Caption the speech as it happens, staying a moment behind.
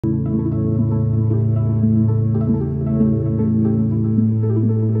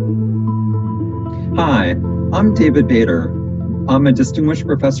I'm David Bader. I'm a distinguished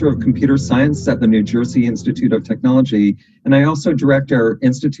professor of computer science at the New Jersey Institute of Technology, and I also direct our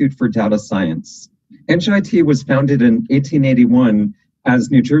Institute for Data Science. NJIT was founded in 1881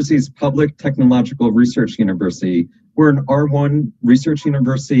 as New Jersey's public technological research university. We're an R1 research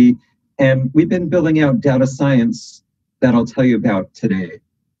university, and we've been building out data science that I'll tell you about today.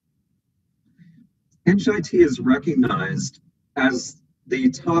 NJIT is recognized as the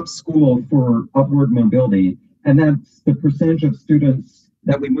top school for upward mobility, and that's the percentage of students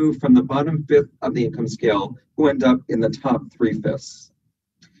that we move from the bottom fifth of the income scale who end up in the top 3/5.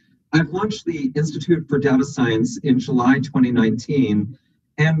 I've launched the Institute for Data Science in July 2019,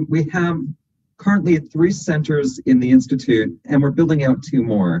 and we have currently 3 centers in the Institute, and we're building out 2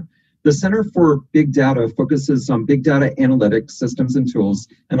 more. The Center for Big Data focuses on big data analytics, systems and tools,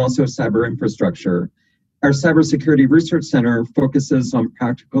 and also cyber infrastructure. Our Cybersecurity Research Center focuses on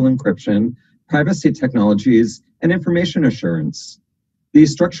practical encryption, privacy technologies, and information assurance. The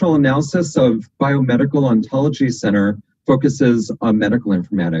Structural Analysis of Biomedical Ontology Center focuses on medical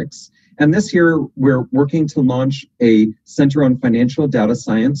informatics. And this year, we're working to launch a Center on Financial Data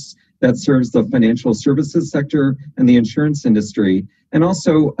Science that serves the financial services sector and the insurance industry, and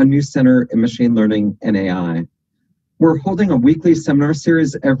also a new center in machine learning and AI. We're holding a weekly seminar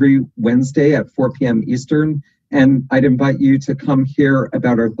series every Wednesday at 4 p.m. Eastern, and I'd invite you to come hear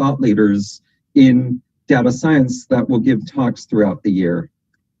about our thought leaders in data science that will give talks throughout the year.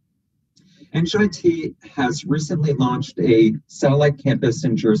 NJIT has recently launched a satellite campus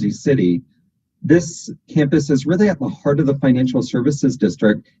in Jersey City. This campus is really at the heart of the financial services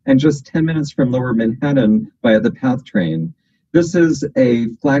district and just 10 minutes from Lower Manhattan via the PATH train. This is a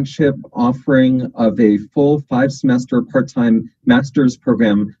flagship offering of a full 5-semester part-time master's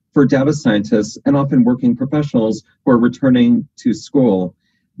program for data scientists and often working professionals who are returning to school.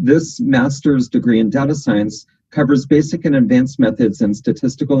 This master's degree in data science covers basic and advanced methods in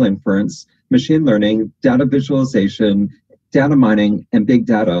statistical inference, machine learning, data visualization, data mining, and big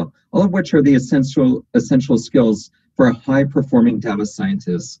data, all of which are the essential skills for a high-performing data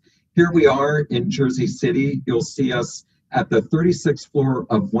scientist. Here we are in Jersey City. You'll see us at the 36th floor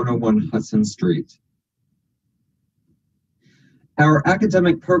of 101 Hudson Street. Our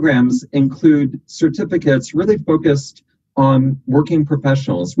academic programs include certificates really focused on working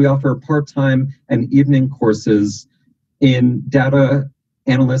professionals. We offer part-time and evening courses in data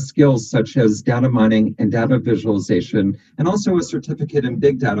analyst skills such as data mining and data visualization, and also a certificate in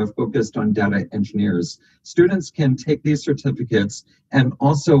big data focused on data engineers. Students can take these certificates and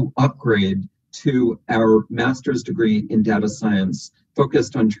also upgrade to our master's degree in data science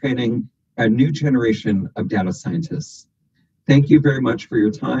focused on training a new generation of data scientists. Thank you very much for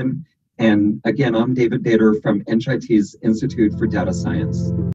your time. And again, I'm David Bader from NJIT's Institute for Data Science.